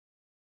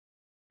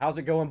How's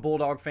it going,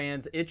 Bulldog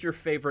fans? It's your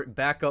favorite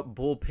backup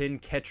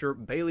bullpen catcher,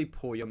 Bailey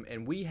Pulliam,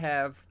 and we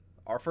have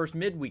our first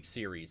midweek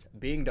series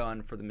being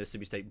done for the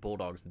Mississippi State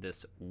Bulldogs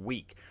this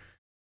week.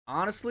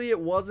 Honestly, it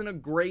wasn't a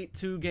great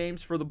 2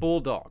 games for the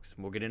Bulldogs.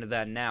 We'll get into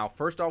that now.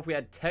 First off, we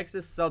had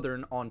Texas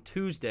Southern on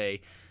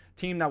Tuesday,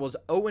 team that was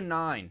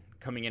 0-9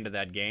 coming into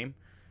that game.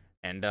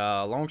 And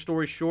long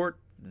story short,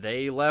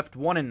 they left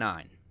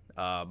 1-9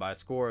 by a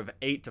score of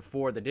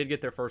 8-4. They did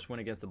get their first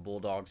win against the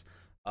Bulldogs.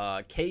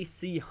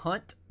 KC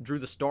Hunt drew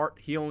the start.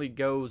 He only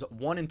goes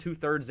 1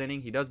 2/3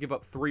 inning. He does give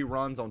up 3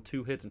 runs on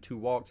 2 hits and 2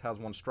 walks, has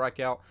 1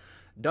 strikeout.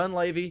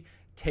 Dunleavy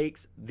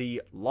takes the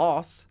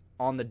loss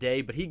on the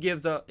day, but he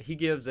gives a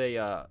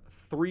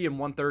 3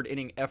 1/3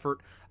 inning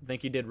effort. I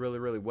think he did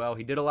really well.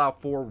 He did allow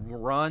 4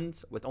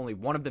 runs with only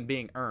 1 of them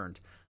being earned.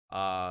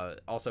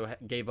 Also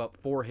gave up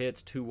 4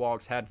 hits, 2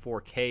 walks, had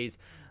 4 Ks.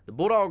 The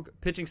Bulldog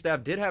pitching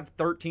staff did have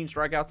 13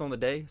 strikeouts on the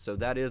day, so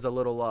that is a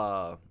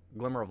little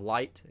glimmer of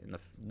light in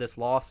this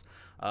loss.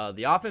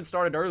 The offense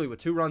started early with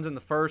 2 runs in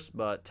the first,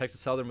 but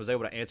Texas Southern was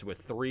able to answer with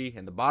 3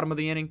 in the bottom of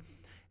the inning.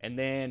 And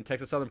then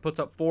Texas Southern puts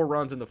up 4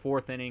 runs in the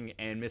 4th inning,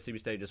 and Mississippi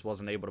State just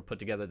wasn't able to put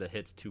together the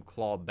hits to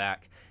claw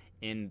back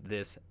in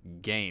this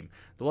game.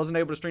 They wasn't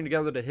able to string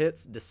together the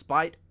hits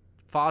despite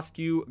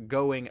Foscue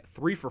going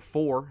 3 for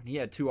 4. He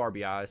had 2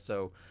 RBIs,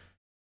 so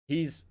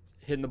he's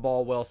hitting the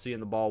ball well, seeing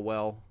the ball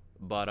well.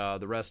 But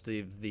the rest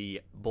of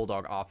the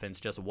Bulldog offense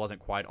just wasn't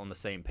quite on the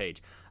same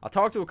page. I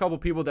talked to a couple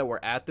people that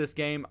were at this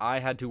game. I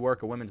had to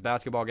work a women's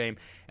basketball game,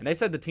 and they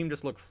said the team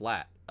just looked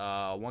flat.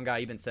 One guy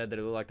even said that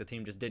it looked like the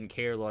team just didn't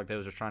care, looked like they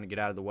was just trying to get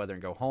out of the weather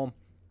and go home.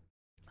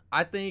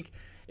 I think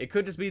it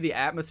could just be the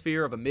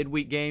atmosphere of a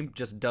midweek game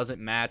just doesn't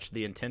match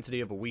the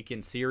intensity of a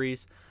weekend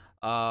series.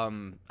 I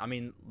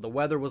mean, the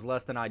weather was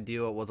less than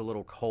ideal. It was a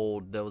little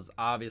cold. There was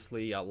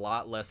obviously a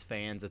lot less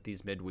fans at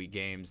these midweek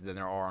games than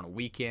there are on a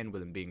weekend,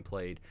 with them being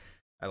played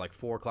at like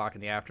 4 o'clock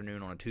in the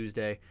afternoon on a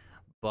Tuesday.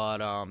 But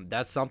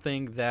that's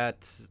something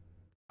that,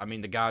 I mean,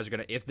 the guys are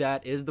going to, if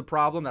that is the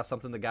problem, that's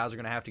something the guys are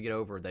going to have to get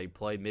over. They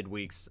play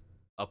midweeks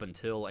up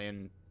until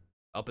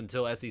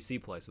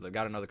SEC play, so they've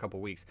got another couple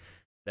weeks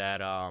that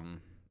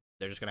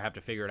they're just going to have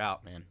to figure it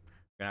out, man.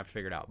 They're going to have to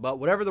figure it out. But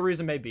whatever the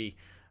reason may be,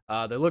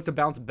 they look to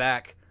bounce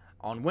back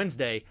on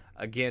Wednesday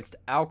against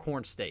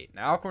Alcorn State.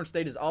 Now, Alcorn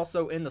State is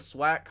also in the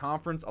SWAC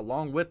conference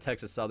along with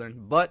Texas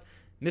Southern, but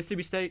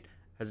Mississippi State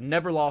has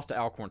never lost to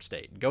Alcorn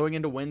State. Going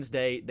into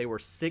Wednesday, they were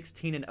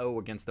 16-0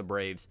 against the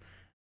Braves,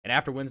 and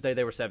after Wednesday,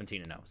 they were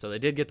 17-0. So they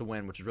did get the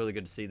win, which is really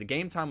good to see. The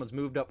game time was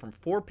moved up from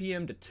 4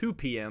 p.m. to 2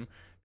 p.m.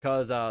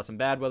 because some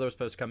bad weather was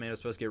supposed to come in. It was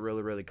supposed to get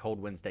really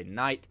cold Wednesday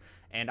night,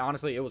 and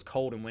honestly, it was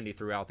cold and windy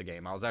throughout the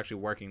game. I was actually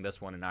working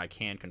this one, and I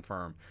can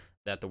confirm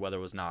that the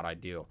weather was not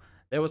ideal.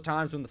 There was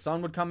times when the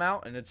sun would come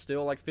out and it's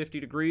still like 50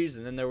 degrees,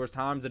 and then there was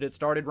times that it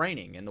started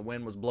raining and the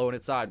wind was blowing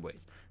it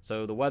sideways.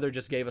 So the weather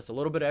just gave us a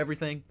little bit of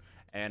everything,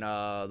 and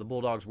the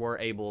Bulldogs were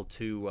able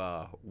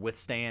to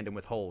withstand and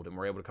withhold, and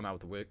were able to come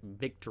out with a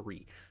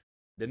victory.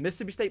 The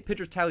Mississippi State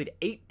pitchers tallied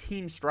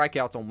 18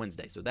 strikeouts on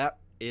Wednesday, so that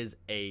is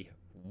a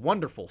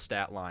wonderful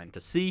stat line to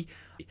see.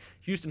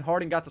 Houston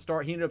Harding got to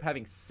start. He ended up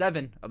having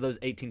 7 of those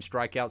 18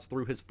 strikeouts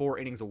through his 4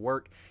 innings of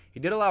work. He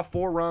did allow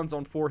 4 runs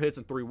on 4 hits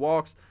and 3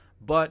 walks,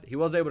 but he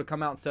was able to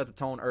come out and set the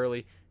tone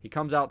early. He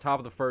comes out top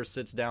of the first,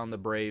 sits down the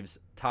Braves'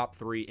 top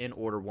 3 in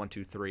order, 1,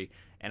 2, 3,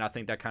 and I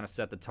think that kind of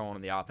set the tone,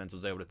 and the offense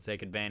was able to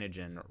take advantage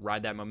and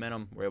ride that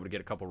momentum. We're able to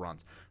get a couple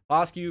runs.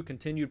 Foscue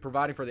continued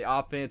providing for the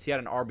offense. He had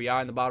an RBI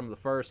in the bottom of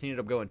the first. He ended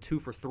up going 2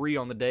 for 3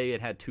 on the day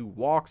and had 2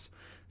 walks.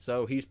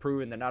 So he's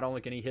proven that not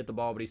only can he hit the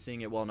ball, but he's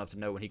seeing it well enough to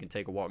know when he can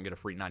take a walk and get a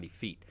free 90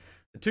 feet.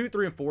 The 2,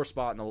 3, and 4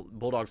 spot in the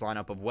Bulldogs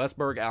lineup of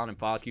Westberg, Allen, and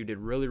Foscue did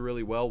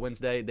really well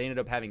Wednesday. They ended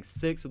up having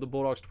 6 of the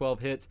Bulldogs' 12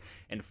 hits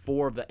and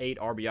 4 of the 8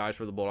 RBIs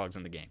for the Bulldogs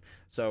in the game.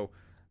 So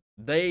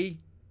they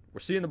were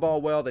seeing the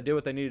ball well. They did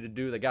what they needed to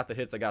do. They got the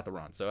hits. They got the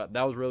runs. So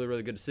that was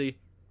really good to see.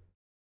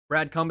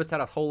 Brad Cumbest had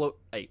a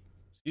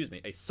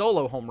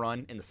solo home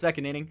run in the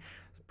 2nd inning,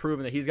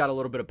 proving that he's got a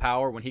little bit of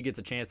power when he gets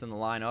a chance in the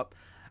lineup.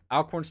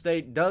 Alcorn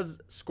State does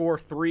score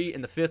 3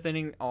 in the 5th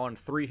inning on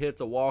 3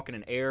 hits, a walk, and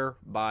an error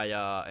by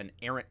an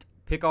errant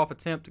pickoff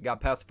attempt.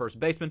 Got past the first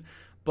baseman,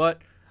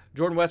 but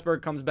Jordan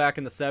Westberg comes back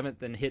in the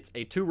 7th and hits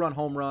a 2-run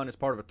home run as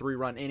part of a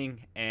 3-run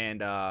inning,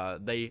 and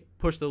they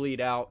push the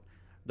lead out.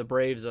 The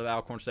Braves of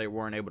Alcorn State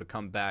weren't able to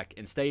come back,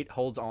 and State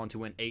holds on to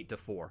win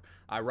 8-4.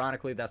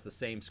 Ironically, that's the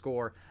same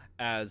score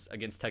as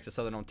against Texas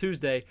Southern on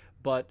Tuesday,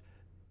 but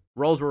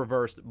roles were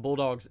reversed.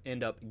 Bulldogs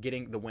end up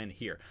getting the win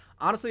here.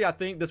 Honestly, I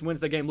think this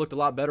Wednesday game looked a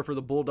lot better for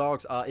the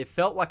Bulldogs. It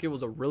felt like it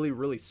was a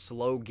really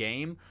slow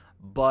game,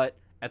 but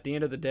at the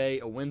end of the day,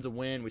 a win's a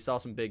win. We saw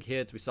some big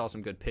hits. We saw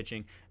some good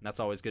pitching, and that's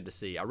always good to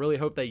see. I really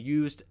hope they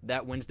used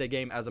that Wednesday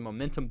game as a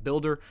momentum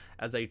builder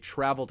as they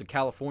travel to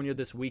California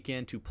this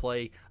weekend to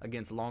play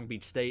against Long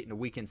Beach State in a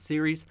weekend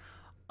series.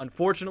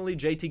 Unfortunately,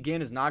 JT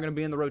Ginn is not going to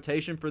be in the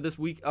rotation for this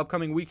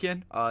upcoming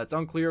weekend. It's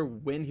unclear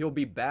when he'll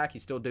be back.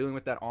 He's still dealing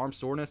with that arm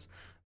soreness,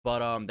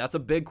 but that's a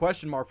big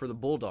question mark for the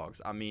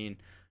Bulldogs. I mean,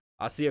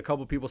 I see a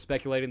couple people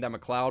speculating that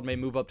McLeod may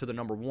move up to the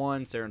number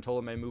 1,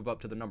 Sarantola may move up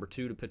to the number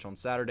 2 to pitch on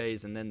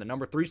Saturdays, and then the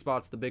number 3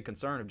 spot's the big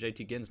concern if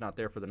JT Ginn's not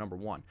there for the number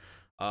 1.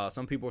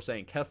 Some people are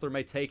saying Kessler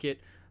may take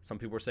it. Some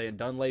people are saying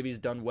Dunleavy's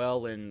done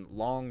well in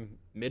long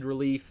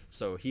mid-relief,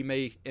 so he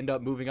may end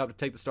up moving up to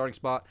take the starting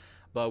spot.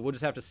 But we'll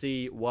just have to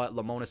see what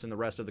Lemonis and the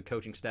rest of the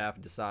coaching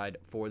staff decide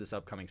for this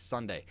upcoming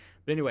Sunday.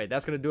 But anyway,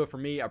 that's going to do it for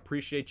me. I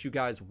appreciate you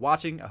guys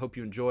watching. I hope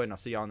you enjoyed, and I'll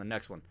see you on the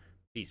next one.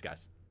 Peace,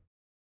 guys.